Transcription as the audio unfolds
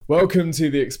Welcome to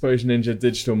the Exposure Ninja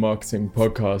Digital Marketing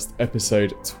Podcast,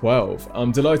 episode 12.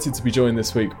 I'm delighted to be joined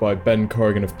this week by Ben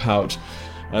Corrigan of Pouch.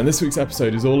 And this week's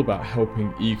episode is all about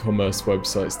helping e-commerce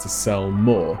websites to sell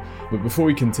more. But before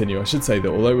we continue, I should say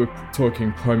that although we're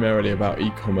talking primarily about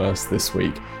e-commerce this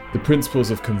week, the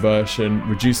principles of conversion,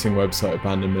 reducing website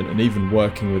abandonment, and even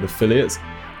working with affiliates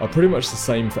are pretty much the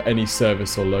same for any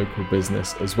service or local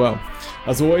business as well.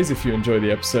 As always, if you enjoy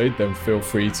the episode, then feel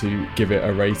free to give it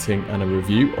a rating and a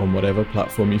review on whatever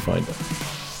platform you find it.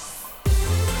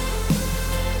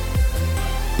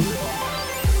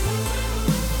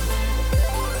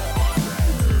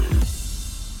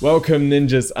 Welcome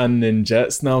ninjas and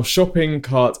ninjettes. Now, shopping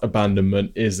cart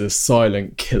abandonment is a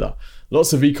silent killer.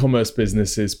 Lots of e-commerce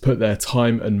businesses put their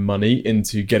time and money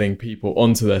into getting people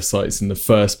onto their sites in the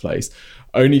first place,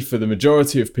 only for the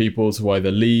majority of people to either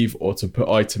leave or to put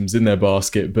items in their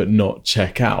basket but not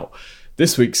check out.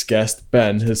 This week's guest,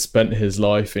 Ben, has spent his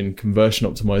life in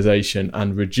conversion optimization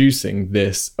and reducing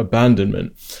this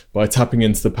abandonment by tapping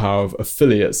into the power of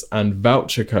affiliates and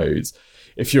voucher codes.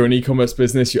 If you're an e-commerce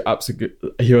business, you're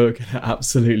going to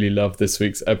absolutely love this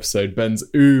week's episode. Ben's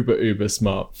uber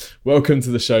smart. Welcome to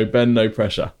the show, Ben. No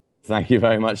pressure. Thank you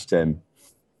very much, Tim.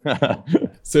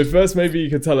 So first, maybe you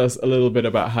could tell us a little bit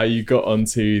about how you got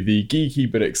onto the geeky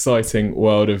but exciting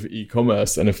world of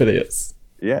e-commerce and affiliates.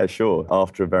 Yeah, sure.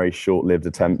 After a very short-lived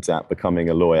attempt at becoming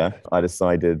a lawyer, I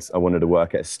decided I wanted to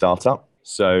work at a startup.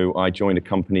 So I joined a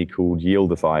company called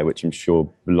Yieldify, which I'm sure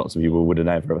lots of people would have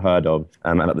never heard of.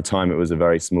 And at the time, it was a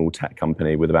very small tech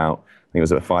company with I think it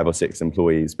was about 5 or 6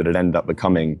 employees, but it ended up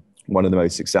becoming one of the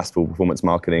most successful performance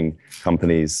marketing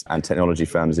companies and technology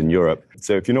firms in Europe.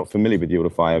 So if you're not familiar with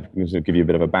Yieldify, I'm going to give you a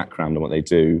bit of a background on what they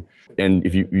do. And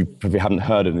if you haven't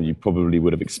heard of them, you probably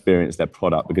would have experienced their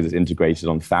product because it's integrated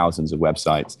on thousands of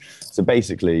websites. So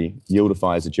basically,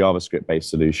 Yieldify is a JavaScript-based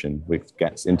solution which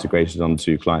gets integrated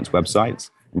onto clients' websites.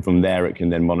 And from there, it can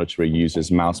then monitor a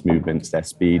user's mouse movements, their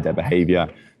speed, their behavior,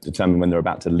 determine when they're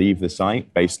about to leave the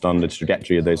site based on the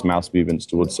trajectory of those mouse movements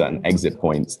towards certain exit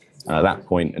points. And at that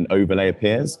point, an overlay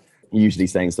appears, usually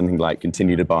saying something like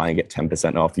continue to buy and get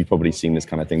 10% off. You've probably seen this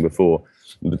kind of thing before.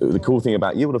 The cool thing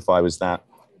about Yieldify was that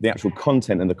the actual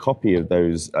content and the copy of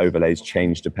those overlays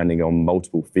change depending on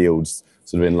multiple fields,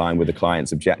 sort of in line with the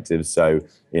client's objectives. So,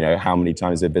 how many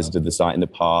times they've visited the site in the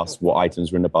past, what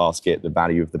items were in the basket, the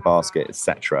value of the basket,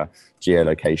 etc.,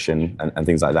 geolocation, and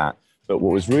things like that. But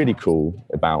what was really cool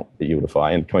about the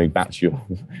Yieldify, and coming back to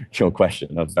your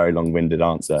question, a very long-winded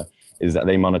answer, is that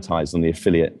they monetize on the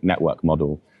affiliate network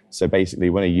model. So basically,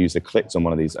 when a user clicks on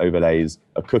one of these overlays,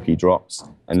 a cookie drops,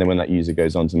 and then when that user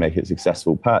goes on to make a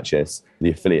successful purchase, the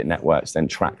affiliate networks then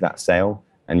track that sale,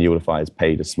 and Yieldify has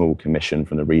paid a small commission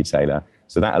from the retailer.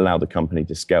 So that allowed the company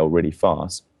to scale really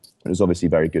fast. It was obviously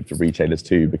very good for retailers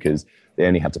too, because they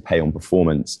only had to pay on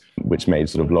performance, which made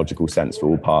sort of logical sense for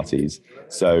all parties.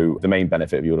 So the main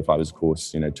benefit of Yieldify was, of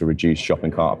course, to reduce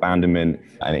shopping cart abandonment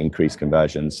and increase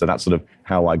conversions. So that's sort of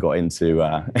how I got into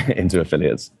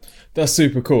affiliates. That's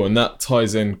super cool, and that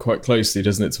ties in quite closely,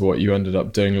 doesn't it, to what you ended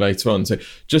up doing later on. So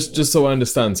just so I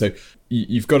understand, so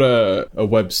you've got a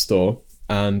web store,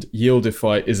 and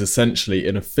Yieldify is essentially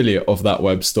an affiliate of that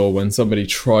web store. When somebody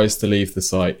tries to leave the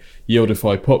site,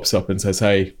 Yieldify pops up and says,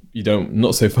 hey,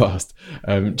 not so fast,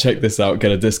 check this out,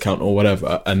 get a discount or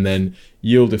whatever. And then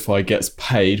Yieldify gets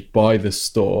paid by the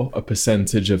store a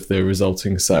percentage of the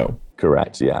resulting sale.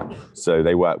 Correct, yeah. So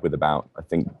they work with about,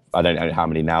 I don't know how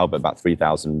many now, but about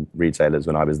 3,000 retailers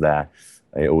when I was there,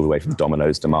 all the way from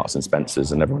Domino's to Marks and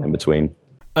Spencer's and everyone in between.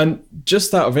 And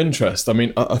just out of interest, I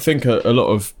think a lot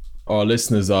of our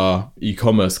listeners are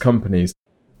e-commerce companies.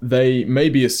 They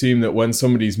maybe assume that when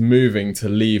somebody's moving to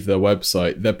leave their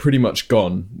website, they're pretty much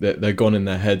gone. They're gone in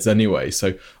their heads anyway.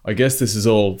 So I guess this is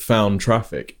all found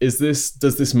traffic. Does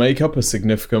this make up a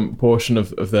significant portion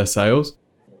of their sales?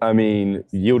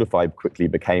 Yieldify quickly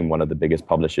became one of the biggest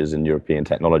publishers in European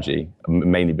technology,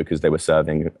 mainly because they were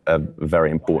serving a very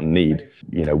important need.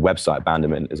 Website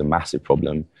abandonment is a massive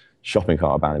problem. Shopping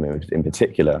cart abandonment in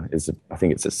particular I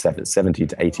think it's at 70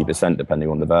 to 80%, depending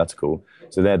on the vertical.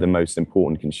 So they're the most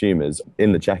important consumers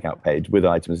in the checkout page with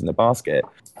items in the basket,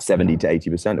 70 to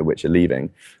 80% of which are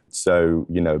leaving. So,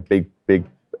 big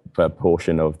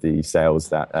proportion of the sales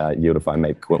that Yieldify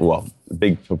made, a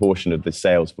big proportion of the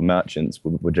sales for merchants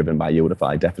were driven by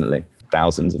Yieldify, definitely.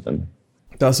 Thousands of them.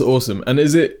 That's awesome. And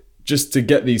is it just to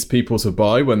get these people to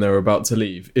buy when they're about to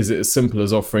leave? Is it as simple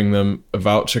as offering them a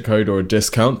voucher code or a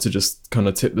discount to just kind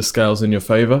of tip the scales in your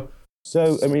favor?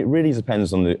 So, I mean, it really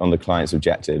depends on the client's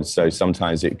objectives. So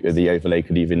sometimes the overlay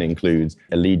could even include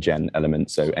a lead gen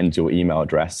element. So enter your email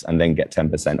address and then get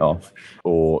 10% off.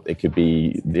 Or it could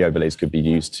be, the overlays could be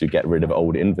used to get rid of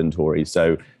old inventory.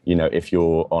 So, if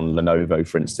you're on Lenovo,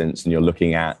 for instance, and you're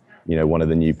looking at, one of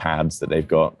the new pads that they've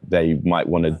got, they might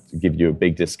want to give you a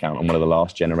big discount on one of the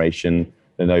last generation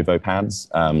Lenovo pads.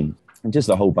 And just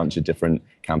a whole bunch of different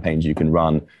campaigns you can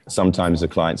run. Sometimes the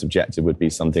client's objective would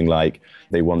be something like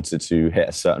they wanted to hit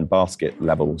a certain basket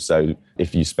level. So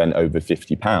if you spend over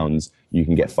 £50, you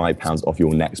can get £5 off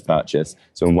your next purchase.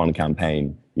 So in one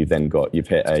campaign, you've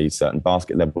hit a certain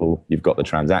basket level, you've got the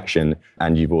transaction,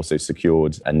 and you've also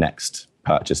secured a next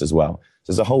purchase as well.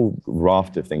 So there's a whole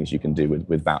raft of things you can do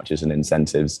with vouchers and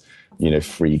incentives,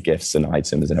 free gifts and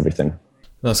items and everything.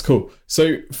 That's cool.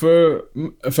 So for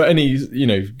any,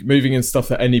 moving in stuff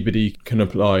that anybody can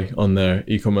apply on their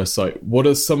e-commerce site, what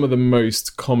are some of the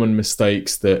most common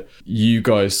mistakes that you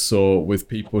guys saw with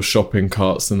people's shopping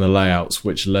carts and the layouts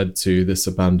which led to this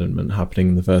abandonment happening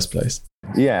in the first place?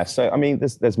 Yeah, so I mean,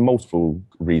 there's multiple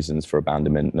reasons for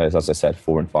abandonment. There's, as I said,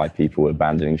 4 in 5 people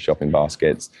abandoning shopping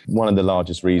baskets. One of the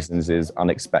largest reasons is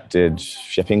unexpected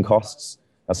shipping costs.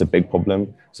 That's a big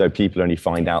problem. So people only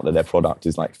find out that their product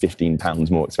is like £15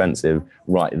 more expensive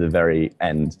right at the very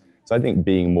end. So I think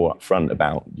being more upfront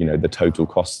about, the total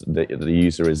cost that the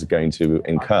user is going to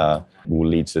incur will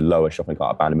lead to lower shopping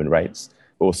cart abandonment rates.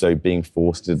 Also, being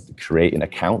forced to create an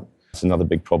account. That's another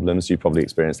big problem. So you've probably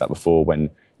experienced that before when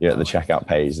you're at the checkout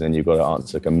page and then you've got to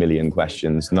answer like a million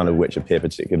questions, none of which appear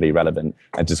particularly relevant,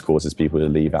 and just causes people to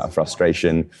leave out of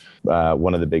frustration.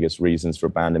 One of the biggest reasons for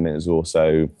abandonment is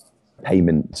also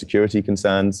payment security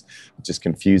concerns, just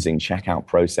confusing checkout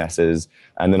processes.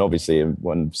 And then obviously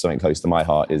one something close to my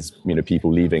heart is,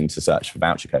 people leaving to search for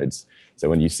voucher codes. So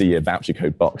when you see a voucher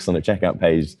code box on a checkout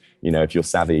page, if you're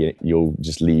savvy, you'll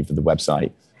just leave the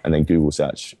website and then Google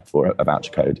search for a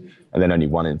voucher code. And then only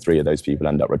 1 in 3 of those people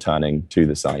end up returning to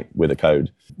the site with a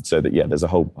code. So that, there's a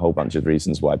whole bunch of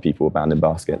reasons why people abandon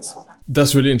baskets.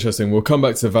 That's really interesting. We'll come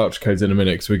back to the voucher codes in a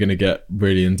minute because we're going to get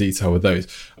really in detail with those.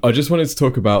 I just wanted to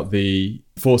talk about the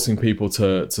forcing people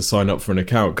to sign up for an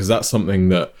account, because that's something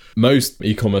that most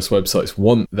e-commerce websites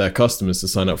want their customers to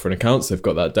sign up for an account. So they've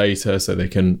got that data so they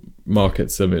can market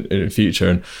to them in the future.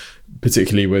 And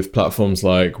particularly with platforms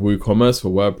like WooCommerce for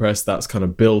WordPress, that's kind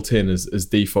of built in as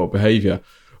default behavior.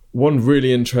 One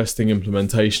really interesting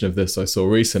implementation of this I saw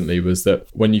recently was that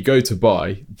when you go to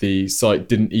buy, the site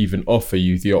didn't even offer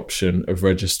you the option of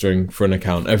registering for an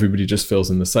account. Everybody just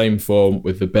fills in the same form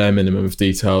with the bare minimum of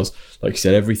details. Like you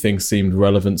said, everything seemed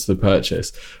relevant to the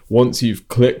purchase. Once you've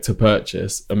clicked to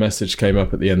purchase, a message came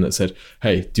up at the end that said,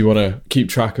 hey, do you want to keep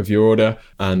track of your order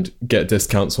and get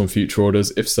discounts on future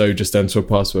orders? If so, just enter a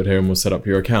password here and we'll set up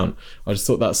your account. I just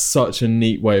thought that's such a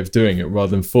neat way of doing it,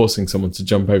 rather than forcing someone to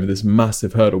jump over this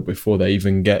massive hurdle before they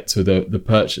even get to the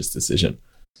purchase decision.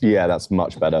 Yeah, that's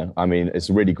much better. I mean, it's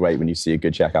really great when you see a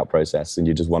good checkout process and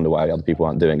you just wonder why other people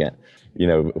aren't doing it.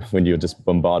 When you're just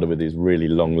bombarded with these really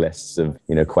long lists of,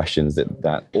 questions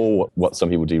that or what some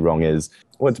people do wrong is,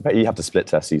 well, you have to split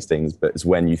test these things, but it's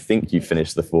when you think you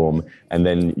finish the form and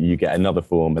then you get another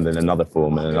form and then another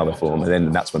form and another form, and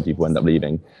then that's when people end up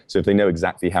leaving. So if they know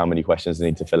exactly how many questions they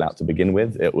need to fill out to begin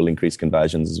with, it will increase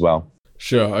conversions as well.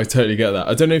 Sure, I totally get that.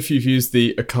 I don't know if you've used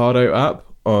the Ocado app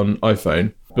on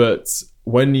iPhone, but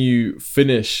when you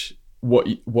finish what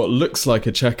looks like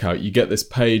a checkout, you get this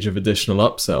page of additional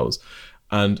upsells,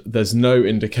 and there's no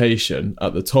indication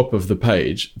at the top of the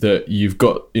page that you've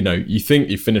got, you think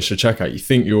you finished a checkout, you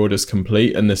think your order's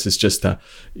complete, and this is just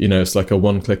it's like a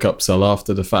one-click upsell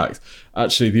after the fact.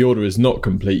 Actually, the order is not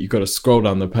complete. You've got to scroll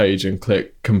down the page and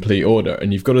click complete order,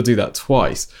 and you've got to do that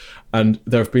twice. And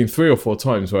there have been 3 or 4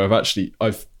 times where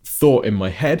I've thought in my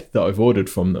head that I've ordered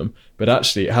from them, but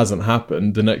actually it hasn't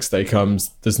happened. The next day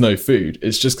comes, there's no food.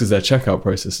 It's just because their checkout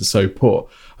process is so poor.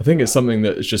 I think it's something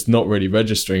that is just not really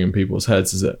registering in people's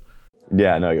heads, is it?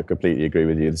 Yeah, no, I completely agree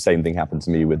with you. The same thing happened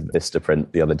to me with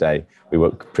Vistaprint the other day. We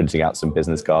were printing out some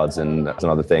business cards and some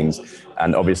other things.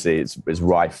 And obviously it's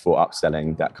rife for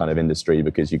upselling, that kind of industry,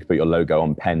 because you could put your logo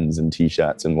on pens and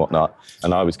T-shirts and whatnot.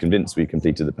 And I was convinced we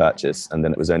completed the purchase. And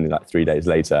then it was only like 3 days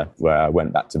later where I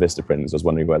went back to Vistaprint because I was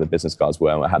wondering where the business cards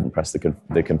were and I hadn't pressed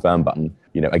the confirm button,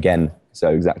 again.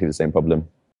 So exactly the same problem.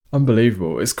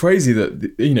 Unbelievable. It's crazy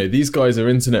that, these guys are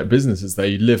internet businesses.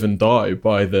 They live and die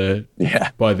by the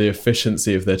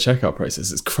efficiency of their checkout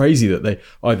process. It's crazy that they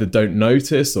either don't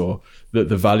notice or that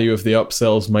the value of the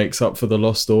upsells makes up for the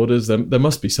lost orders. There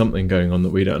must be something going on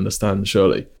that we don't understand,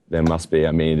 surely. There must be.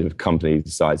 I mean, the company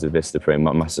the size of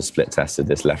Vistaprint must have split tested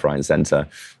this left, right, and centre.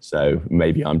 So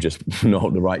maybe I'm just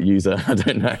not the right user. I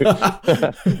don't know.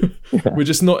 We're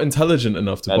just not intelligent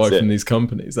enough to buy from these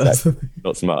companies. That's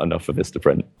not smart enough for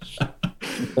Vistaprint.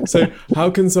 So how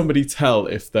can somebody tell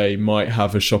if they might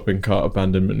have a shopping cart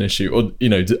abandonment issue? Or,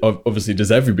 obviously,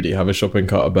 does everybody have a shopping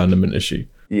cart abandonment issue?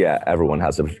 Yeah, everyone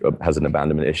has an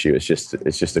abandonment issue. It's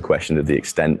just a question of the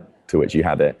extent to which you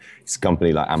have it. It's a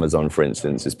company like Amazon, for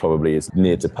instance, is probably as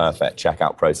near to perfect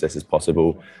checkout process as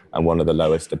possible and one of the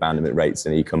lowest abandonment rates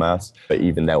in e-commerce. But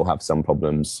even they'll have some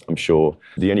problems, I'm sure.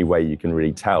 The only way you can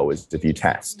really tell is if you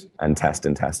test and test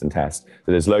and test and test.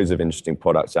 So there's loads of interesting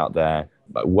products out there.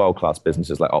 Like world-class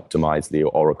businesses like Optimizely or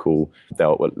Oracle,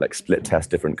 they'll like split test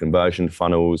different conversion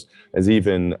funnels. There's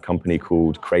even a company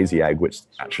called Crazy Egg, which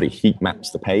actually heat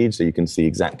maps the page so you can see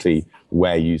exactly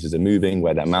where users are moving,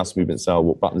 where their mouse movements are,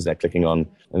 what buttons they're clicking on.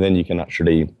 And then you can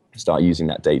actually start using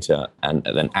that data and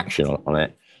then action on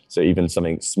it. So even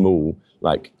something small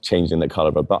like changing the color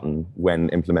of a button when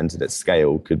implemented at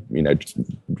scale could,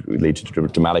 lead to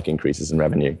dramatic increases in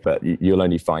revenue. But you'll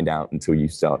only find out until you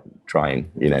start trying,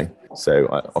 So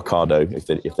Ocado, if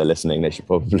they're listening, they should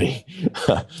probably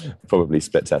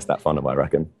split test that funnel, I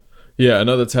reckon. Yeah,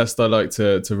 another test I like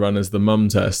to run is the mum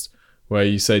test, where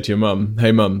you say to your mum,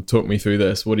 "Hey mum, talk me through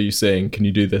this. What are you seeing? Can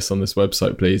you do this on this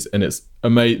website, please?" And it's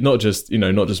amazing, not just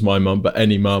my mum, but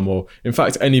any mum, or in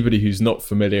fact anybody who's not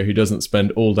familiar, who doesn't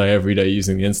spend all day every day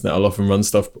using the internet. I'll often run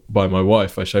stuff by my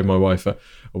wife. I showed my wife a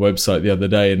website the other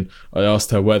day, and I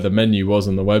asked her where the menu was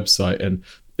on the website, and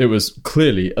it was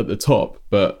clearly at the top,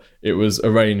 but it was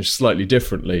arranged slightly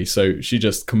differently. So she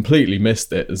just completely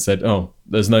missed it and said, "Oh,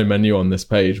 there's no menu on this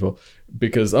page." Well,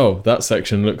 because, that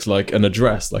section looks like an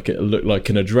address, like it looked like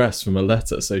an address from a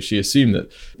letter. So she assumed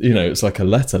that, it's like a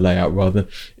letter layout rather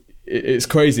than... It's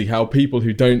crazy how people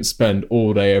who don't spend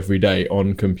all day every day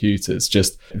on computers,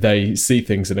 they see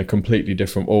things in a completely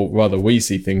different, or rather we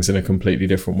see things in a completely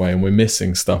different way, and we're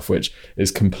missing stuff which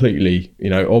is completely,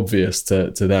 obvious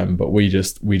to them, but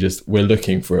we're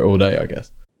looking for it all day, I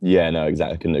guess. Yeah, no,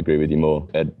 exactly. I couldn't agree with you more.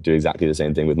 I do exactly the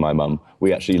same thing with my mum.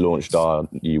 We actually launched our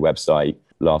new website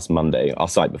last Monday. Our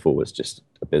site before was just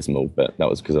abysmal, but that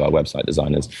was because of our website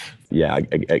designers. Yeah,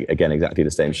 again, exactly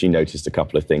the same. She noticed a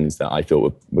couple of things that I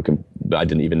thought that I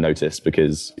didn't even notice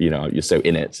because, you're so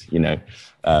in it, you need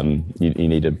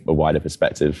a wider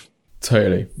perspective.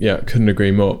 Totally. Yeah, couldn't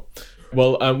agree more.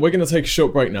 Well, we're going to take a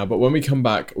short break now, but when we come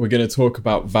back, we're going to talk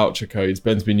about voucher codes.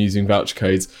 Ben's been using voucher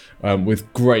codes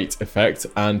with great effect,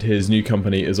 and his new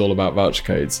company is all about voucher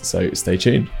codes. So stay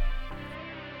tuned.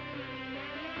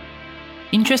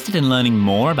 Interested in learning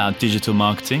more about digital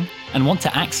marketing and want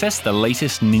to access the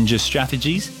latest ninja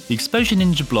strategies? The Exposure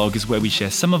Ninja blog is where we share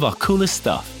some of our coolest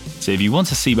stuff. So if you want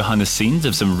to see behind the scenes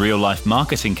of some real-life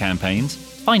marketing campaigns,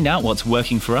 find out what's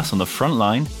working for us on the front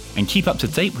line, and keep up to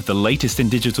date with the latest in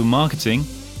digital marketing,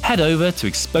 head over to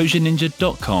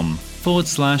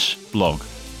exposureninja.com/blog.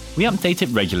 We update it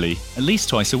regularly, at least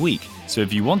twice a week. So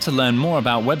if you want to learn more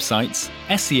about websites,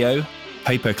 SEO,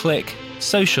 pay-per-click,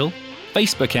 social,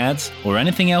 Facebook ads, or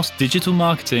anything else digital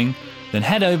marketing, then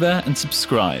head over and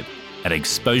subscribe at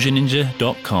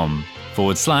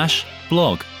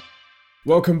exposureninja.com/blog.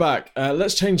 Welcome back.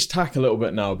 Let's change tack a little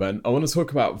bit now, Ben. I want to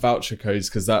talk about voucher codes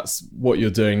because that's what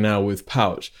you're doing now with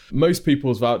Pouch. Most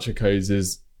people's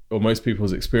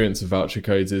experience of voucher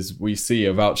codes is we see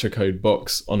a voucher code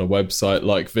box on a website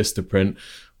like Vistaprint.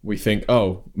 We think,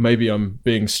 maybe I'm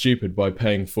being stupid by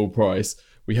paying full price.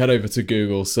 We head over to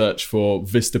Google, search for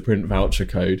Vistaprint voucher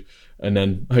code, and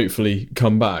then hopefully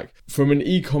come back. From an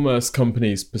e-commerce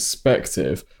company's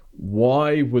perspective,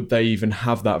 why would they even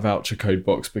have that voucher code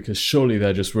box? Because surely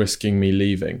they're just risking me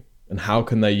leaving. And how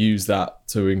can they use that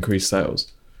to increase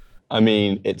sales? I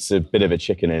mean, it's a bit of a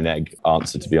chicken and egg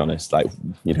answer, to be honest. Like,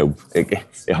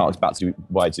 it harks back to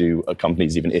why do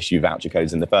companies even issue voucher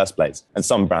codes in the first place? And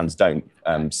some brands don't.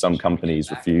 Some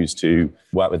companies refuse to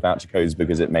work with voucher codes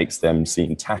because it makes them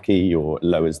seem tacky or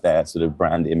lowers their sort of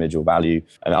brand image or value.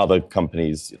 And other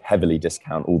companies heavily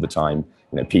discount all the time.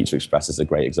 Pizza Express is a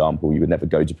great example. You would never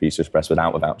go to Pizza Express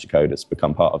without a voucher code. It's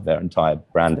become part of their entire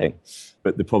branding.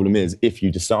 But the problem is, if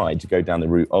you decide to go down the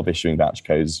route of issuing voucher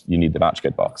codes, you need the voucher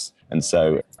code box. And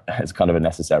so it's kind of a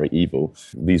necessary evil.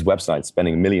 These websites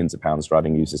spending millions of pounds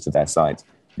driving users to their site,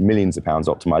 millions of pounds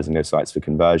optimizing those sites for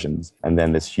conversions, and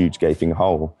then this huge gaping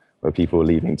hole where people are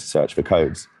leaving to search for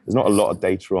codes. There's not a lot of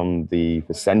data on the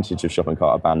percentage of shopping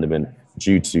cart abandonment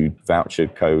due to voucher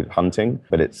code hunting,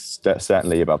 but it's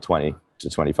certainly about 20 to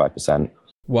 25%.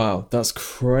 Wow, that's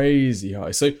crazy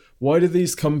high. So why do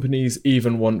these companies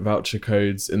even want voucher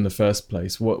codes in the first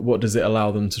place? What does it allow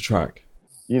them to track?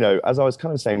 as I was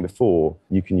kind of saying before,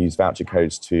 you can use voucher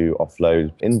codes to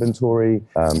offload inventory.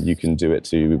 You can do it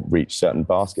to reach certain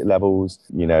basket levels,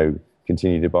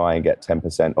 continue to buy and get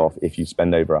 10% off if you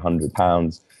spend over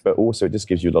 £100. But also it just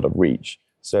gives you a lot of reach.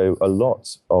 So a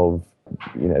lot of,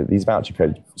 these voucher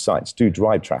code sites do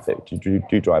drive traffic,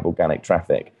 do drive organic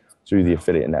traffic through the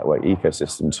affiliate network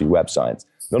ecosystem to websites.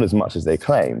 Not as much as they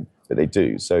claim, but they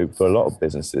do. So for a lot of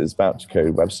businesses, voucher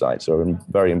code websites are a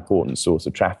very important source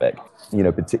of traffic,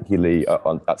 particularly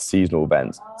at seasonal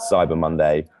events, Cyber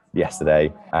Monday,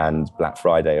 yesterday, and Black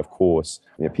Friday, of course.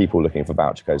 People looking for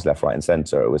voucher codes left, right, and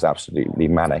center. It was absolutely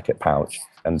manic at Pouch.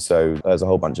 And so there's a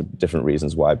whole bunch of different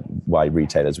reasons why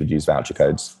retailers would use voucher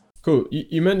codes. Cool.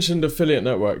 You mentioned affiliate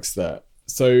networks there.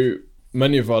 So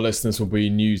many of our listeners will be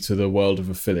new to the world of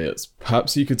affiliates.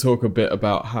 Perhaps you could talk a bit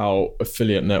about how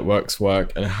affiliate networks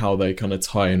work and how they kind of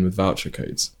tie in with voucher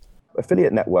codes.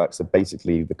 Affiliate networks are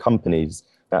basically the companies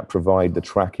that provide the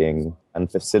tracking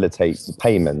and facilitate the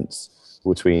payments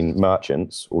between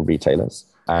merchants or retailers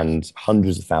and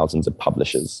hundreds of thousands of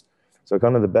publishers. So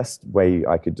kind of the best way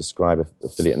I could describe an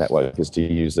affiliate network is to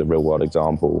use a real world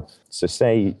example. So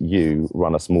say you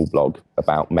run a small blog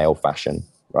about male fashion,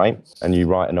 right? And you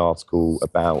write an article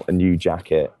about a new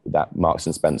jacket that Marks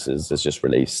 & Spencer's has just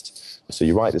released. So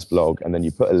you write this blog and then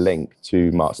you put a link to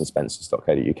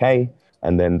marksandspencers.co.uk,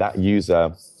 and then that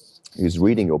user who's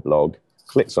reading your blog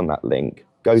clicks on that link,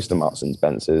 goes to Marks &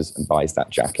 Spencer's and buys that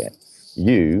jacket.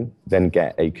 You then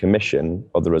get a commission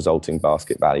of the resulting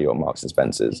basket value on Marks &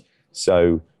 Spencer's.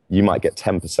 So you might get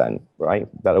 10%, right?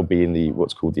 That'll be in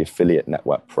what's called the affiliate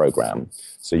network program.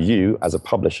 So you, as a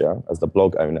publisher, as the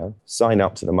blog owner, sign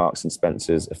up to the Marks &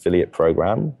 Spencer's affiliate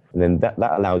program. And then that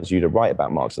allows you to write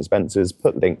about Marks & Spencer's,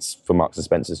 put links for Marks &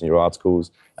 Spencer's in your articles,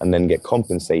 and then get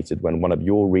compensated when one of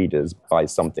your readers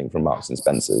buys something from Marks &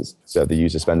 Spencer's. So if the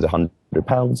user spends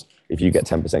 £100, if you get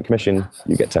 10% commission,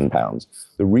 you get £10.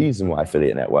 The reason why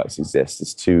affiliate networks exist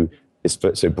is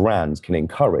so brands can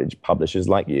encourage publishers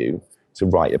like you to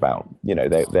write about,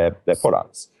 their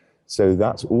products. So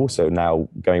that's also now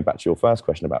going back to your first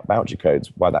question about voucher codes,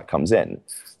 why that comes in.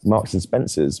 Marks and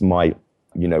Spencer's might,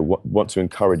 want to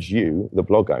encourage you, the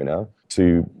blog owner,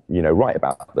 to, write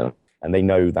about them. And they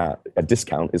know that a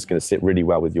discount is going to sit really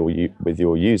well with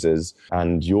your users,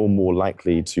 and you're more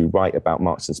likely to write about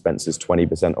Marks and Spencer's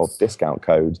 20% off discount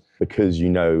code because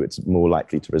it's more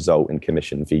likely to result in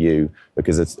commission for you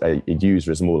because a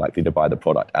user is more likely to buy the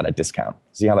product at a discount.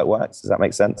 See how that works? Does that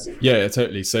make sense? Yeah,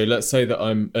 totally. So let's say that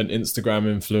I'm an Instagram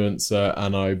influencer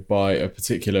and I buy a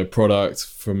particular product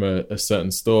from a certain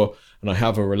store, and I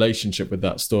have a relationship with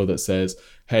that store that says,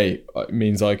 hey, it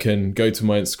means I can go to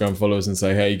my Instagram followers and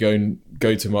say, hey,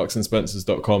 go to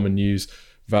marksandspencers.com and use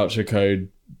voucher code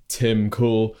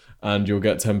TimCool and you'll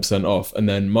get 10% off. And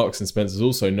then Marks and Spencer's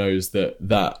also knows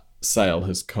that sale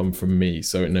has come from me,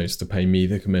 so it knows to pay me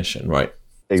the commission, right?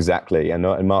 Exactly. And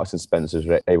Marks and Spencer's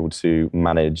are able to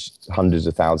manage hundreds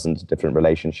of thousands of different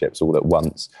relationships all at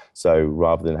once. So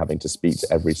rather than having to speak to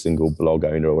every single blog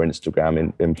owner or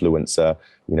Instagram influencer,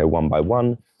 one by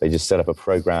one, they just set up a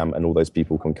program and all those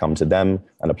people can come to them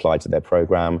and apply to their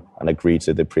program and agree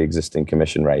to the pre-existing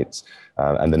commission rates.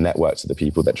 And the networks are the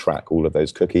people that track all of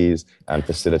those cookies and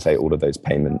facilitate all of those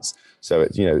payments. So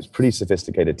it's pretty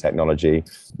sophisticated technology,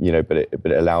 but it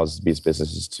allows these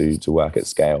businesses to work at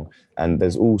scale. And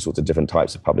there's all sorts of different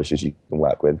types of publishers you can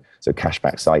work with. So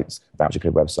cashback sites, voucher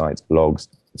code websites, blogs,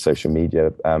 social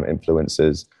media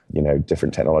influencers,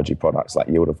 different technology products like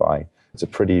Yieldify. It's a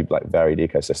pretty varied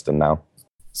ecosystem now.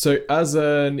 So as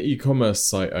an e-commerce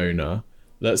site owner,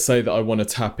 let's say that I want to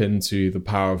tap into the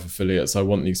power of affiliates. I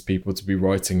want these people to be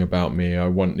writing about me. I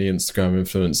want the Instagram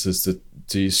influencers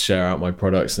to share out my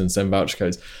products and send voucher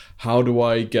codes. How do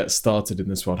I get started in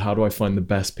this world? How do I find the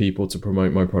best people to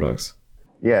promote my products?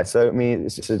 Yeah, so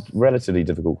it's a relatively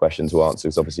difficult question to answer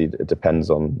because obviously it depends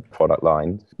on product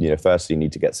line. First you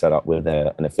need to get set up with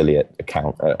an affiliate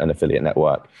account, an affiliate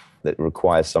network that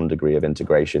requires some degree of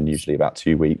integration, usually about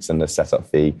 2 weeks, and the setup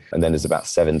fee. And then there's about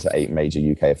 7 to 8 major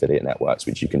UK affiliate networks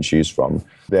which you can choose from.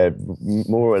 They're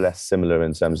more or less similar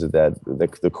in terms of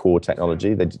the core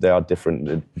technology. They are different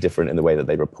in the way that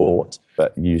they report,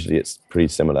 but usually it's pretty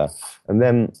similar. And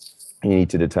then you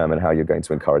need to determine how you're going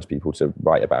to encourage people to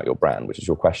write about your brand, which is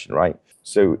your question, right?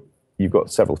 So you've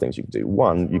got several things you can do.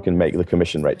 One, you can make the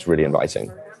commission rates really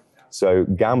inviting. So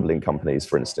gambling companies,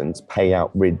 for instance, pay out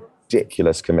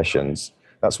ridiculous commissions.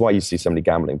 That's why you see so many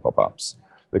gambling pop-ups.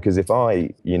 Because if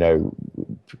I,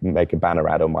 make a banner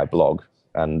ad on my blog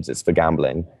and it's for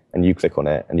gambling, and you click on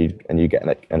it and you get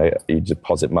you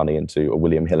deposit money into a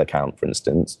William Hill account, for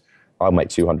instance, I'll make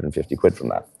 250 quid from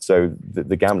that. So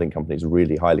the gambling companies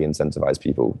really highly incentivize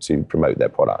people to promote their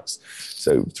products.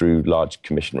 So through large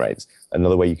commission rates.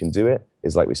 Another way you can do it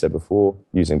is, like we said before,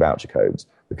 using voucher codes.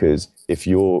 Because if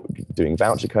you're doing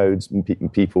voucher codes,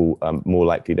 people are more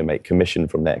likely to make commission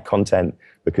from their content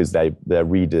because their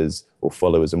readers or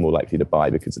followers are more likely to buy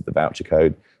because of the voucher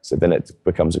code. So then it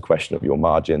becomes a question of your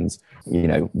margins. You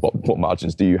know, what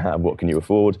margins do you have? What can you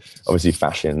afford? Obviously,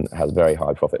 fashion has very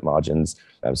high profit margins.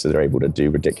 So they're able to do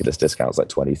ridiculous discounts like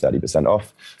 20, 30%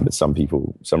 off. But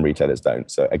some retailers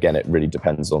don't. So again, it really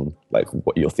depends on like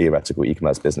what your theoretical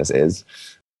e-commerce business is.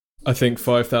 I think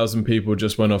 5,000 people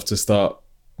just went off to start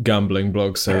gambling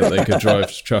blogs so that they could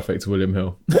drive traffic to William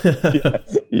Hill.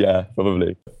 yeah,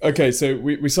 probably. Okay, so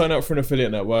we sign up for an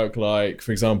affiliate network, like,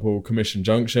 for example, Commission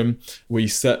Junction. We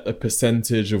set a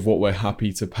percentage of what we're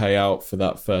happy to pay out for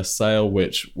that first sale,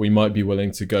 which we might be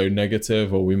willing to go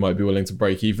negative, or we might be willing to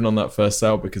break even on that first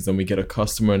sale, because then we get a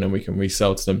customer and then we can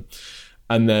resell to them.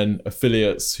 And then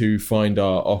affiliates who find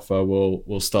our offer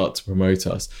will start to promote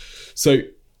us. So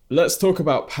let's talk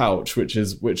about Pouch, which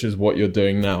is what you're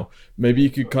doing now. Maybe you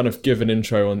could kind of give an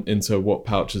intro into what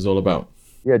Pouch is all about.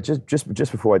 Yeah,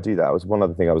 just before I do that, was one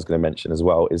other thing I was going to mention as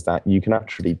well, is that you can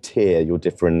actually tier your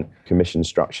different commission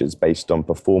structures based on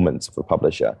performance of a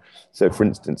publisher. So for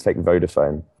instance, take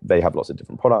Vodafone. They have lots of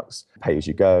different products,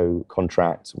 pay-as-you-go,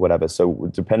 contract, whatever. So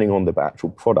depending on the actual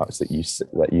products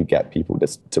that you get people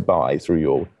to buy through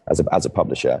your as a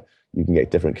publisher, you can get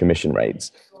different commission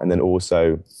rates. And then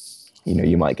also, you know,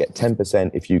 you might get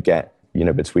 10% if you get, you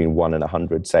know, between 1 and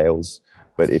 100 sales,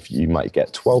 but if you might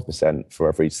get 12% for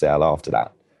every sale after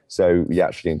that. So we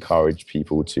actually encourage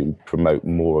people to promote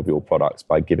more of your products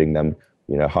by giving them,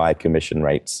 you know, higher commission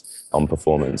rates on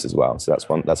performance as well. So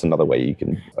that's another way you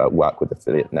can work with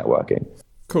affiliate networking.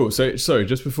 Cool. So sorry,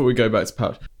 just before we go back to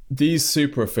Pouch, these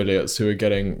super affiliates who are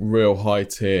getting real high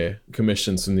tier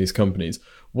commissions from these companies,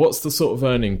 what's the sort of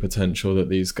earning potential that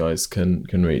these guys can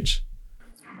reach?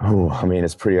 Oh, I mean,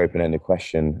 it's a pretty open-ended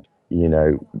question. You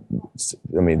know,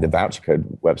 I mean, the voucher code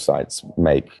websites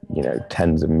make, you know,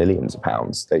 tens of millions of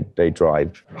pounds. They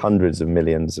drive hundreds of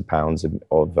millions of pounds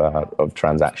of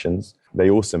transactions. They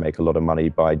also make a lot of money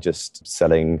by just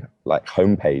selling like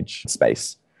homepage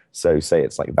space. So say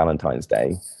it's like Valentine's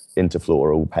Day,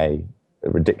 Interflora will pay a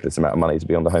ridiculous amount of money to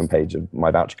be on the homepage of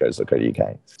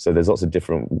myvouchercodes.co.uk. So there's lots of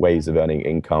different ways of earning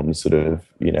income, sort of,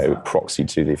 you know, proxy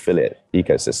to the affiliate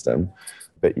ecosystem.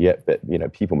 But you know,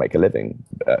 people make a living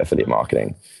affiliate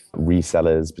marketing.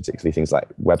 Resellers, particularly things like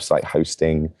website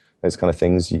hosting, those kind of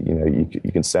things,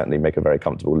 you can certainly make a very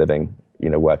comfortable living,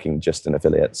 you know, working just in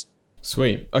affiliates.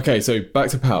 Sweet. Okay, so back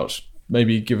to Pouch.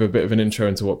 Maybe give a bit of an intro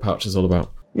into what Pouch is all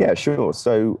about. Yeah, sure.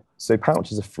 So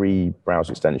Pouch is a free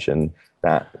browser extension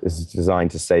that is designed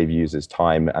to save users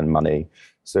time and money.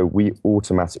 So we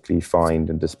automatically find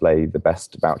and display the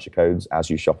best voucher codes as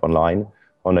you shop online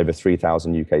on over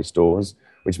 3,000 UK stores,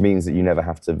 which means that you never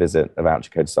have to visit a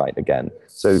voucher code site again.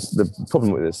 So the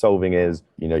problem with it solving is,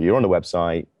 you know, you're on the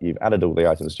website, you've added all the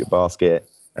items to your basket,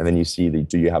 and then you see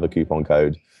do you have a coupon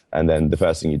code? And then the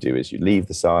first thing you do is you leave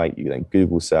the site, you then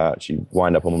Google search, you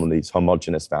wind up on one of these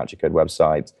homogenous voucher code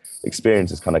websites. The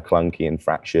experience is kind of clunky and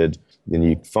fractured. Then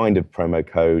you find a promo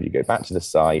code, you go back to the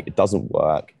site, it doesn't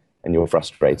work, and you're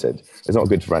frustrated. It's not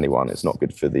good for anyone. It's not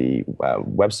good for the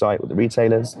website or the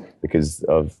retailers, because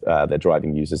of they're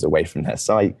driving users away from their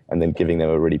site and then giving them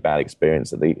a really bad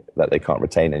experience that they can't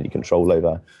retain any control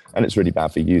over. And it's really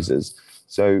bad for users.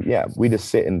 So yeah, we just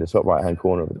sit in the top right-hand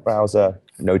corner of the browser,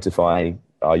 notify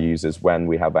our users when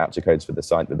we have voucher codes for the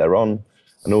site that they're on.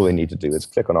 And all they need to do is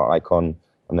click on our icon,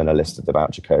 and then a list of the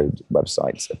voucher code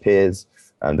websites appears.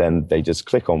 And then they just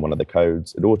click on one of the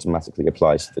codes. It automatically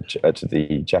applies to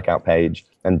the checkout page.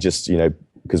 And just, you know,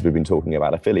 because we've been talking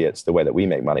about affiliates, the way that we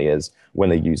make money is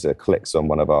when a user clicks on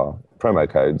one of our promo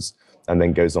codes and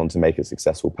then goes on to make a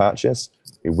successful purchase,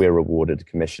 we're rewarded a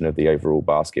commission of the overall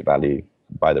basket value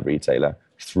by the retailer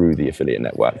through the affiliate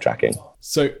network tracking.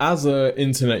 So as an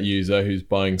internet user who's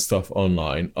buying stuff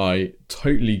online, I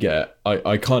totally get,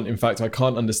 I can't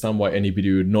understand why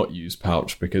anybody would not use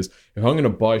Pouch, because if I'm going to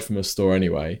buy from a store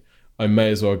anyway, I may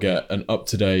as well get an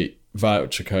up-to-date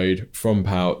voucher code from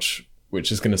Pouch,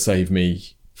 which is going to save me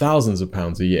thousands of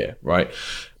pounds a year, right?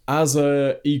 As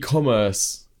a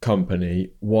e-commerce company,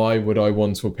 why would I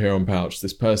want to appear on Pouch?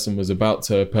 This person was about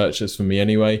to purchase from me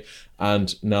anyway,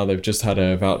 and now they've just had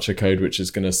a voucher code which is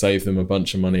going to save them a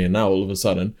bunch of money, and now all of a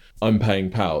sudden I'm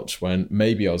paying Pouch when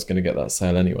maybe I was going to get that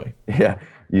sale anyway. Yeah,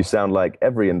 you sound like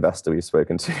every investor we've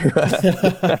spoken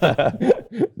to.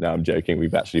 No, I'm joking.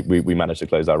 We managed to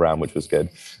close our round, which was good.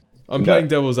 I'm playing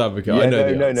devil's advocate. Yeah,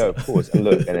 I know no, of course. And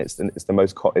look, and it's the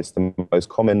most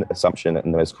common assumption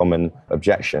and the most common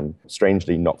objection.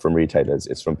 Strangely, not from retailers.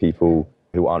 It's from people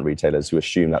who aren't retailers, who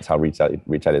assume that's how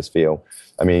retailers feel.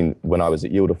 I mean, when I was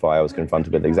at Yieldify, I was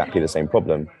confronted with exactly the same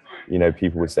problem. You know,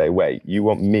 people would say, wait, you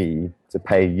want me to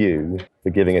pay you for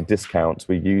giving a discount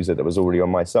to a user that was already on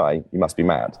my site? You must be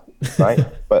mad, right?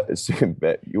 but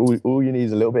all you need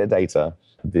is a little bit of data.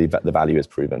 The value is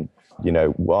proven. You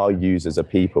know, our users are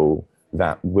people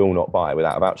that will not buy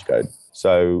without a voucher code.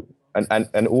 So,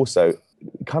 and also,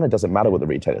 it kind of doesn't matter what the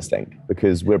retailers think,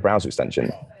 because we're a browser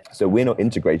extension. So we're not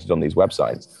integrated on these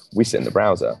websites. We sit in the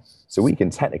browser. So we can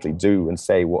technically do and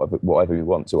say whatever we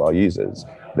want to our users.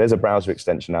 There's a browser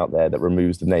extension out there that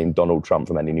removes the name Donald Trump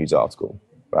from any news article,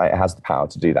 right? It has the power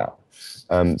to do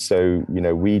that. So, you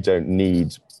know, we don't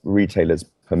need retailers'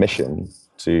 permission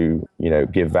to, you know,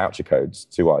 give voucher codes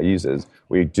to our users.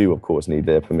 We do, of course, need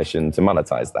their permission to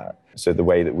monetize that. So the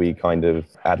way that we kind of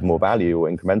add more value or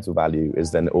incremental value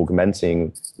is then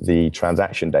augmenting the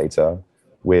transaction data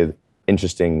with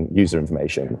interesting user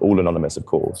information, all anonymous, of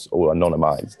course, all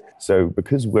anonymized. So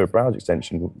because we're a browser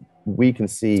extension, we can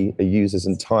see a user's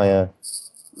entire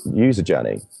user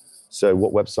journey. So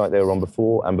what website they were on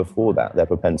before, and before that, their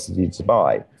propensity to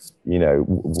buy, you know,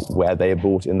 where they have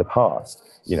bought in the past,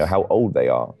 you know, how old they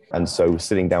are. And so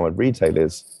sitting down with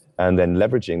retailers and then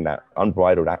leveraging that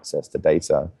unbridled access to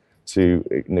data to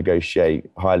negotiate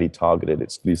highly targeted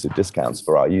exclusive discounts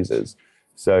for our users.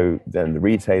 So then the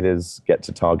retailers get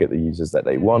to target the users that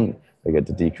they want. They get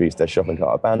to decrease their shopping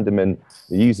cart abandonment.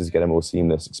 The users get a more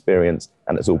seamless experience,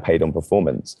 and it's all paid on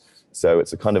performance. So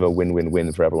it's a kind of a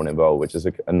win-win-win for everyone involved, which is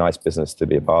a nice business to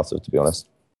be a part of, to be honest.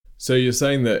 So you're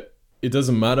saying that it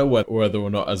doesn't matter whether or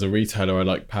not as a retailer I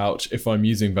like Pouch. If I'm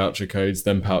using voucher codes,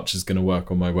 then Pouch is going to work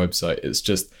on my website. It's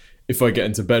just if I get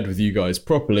into bed with you guys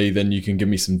properly, then you can give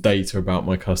me some data about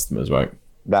my customers, right?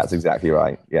 That's exactly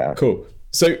right. Yeah. Cool.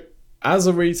 So as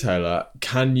a retailer,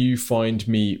 can you find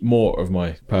me more of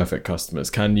my perfect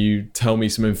customers? Can you tell me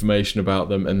some information about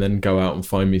them and then go out and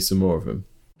find me some more of them?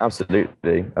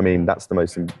 Absolutely. I mean, that's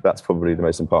probably the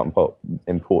most important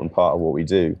part of what we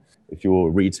do. If you're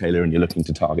a retailer and you're looking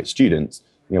to target students,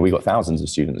 you know, we've got thousands of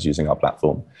students using our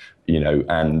platform, you know,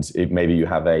 and maybe you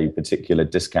have a particular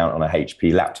discount on a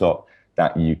HP laptop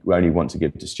that you only want to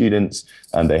give to students,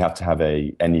 and they have to have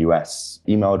a NUS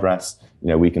email address. You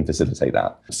know, we can facilitate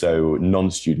that. So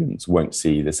non-students won't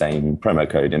see the same promo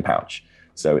code in Pouch.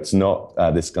 So it's not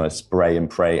this kind of spray and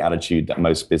pray attitude that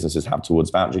most businesses have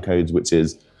towards voucher codes, which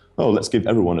is, oh, let's give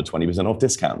everyone a 20% off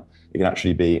discount. It can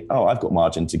actually be, oh, I've got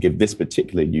margin to give this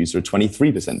particular user a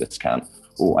 23% discount,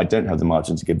 or I don't have the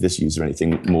margin to give this user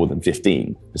anything more than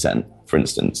 15%, for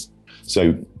instance.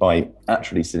 So by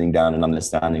actually sitting down and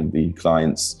understanding the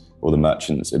client's or the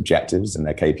merchant's objectives and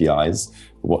their KPIs,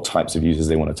 what types of users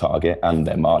they want to target and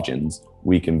their margins,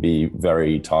 we can be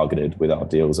very targeted with our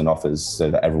deals and offers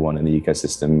so that everyone in the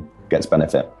ecosystem gets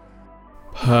benefit.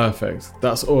 Perfect.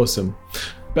 That's awesome.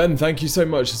 Ben, thank you so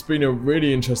much. It's been a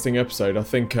really interesting episode. I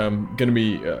think going to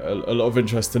be a lot of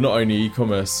interest to not only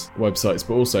e-commerce websites,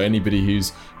 but also anybody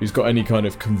who's got any kind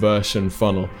of conversion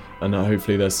funnel. And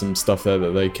hopefully there's some stuff there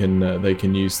that they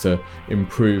can use to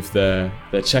improve their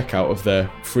checkout of their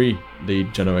free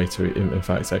lead generator, in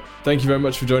fact. So thank you very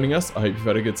much for joining us. I hope you've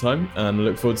had a good time, and I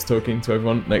look forward to talking to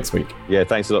everyone next week. Yeah,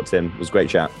 thanks a lot, Tim. It was a great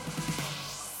chat.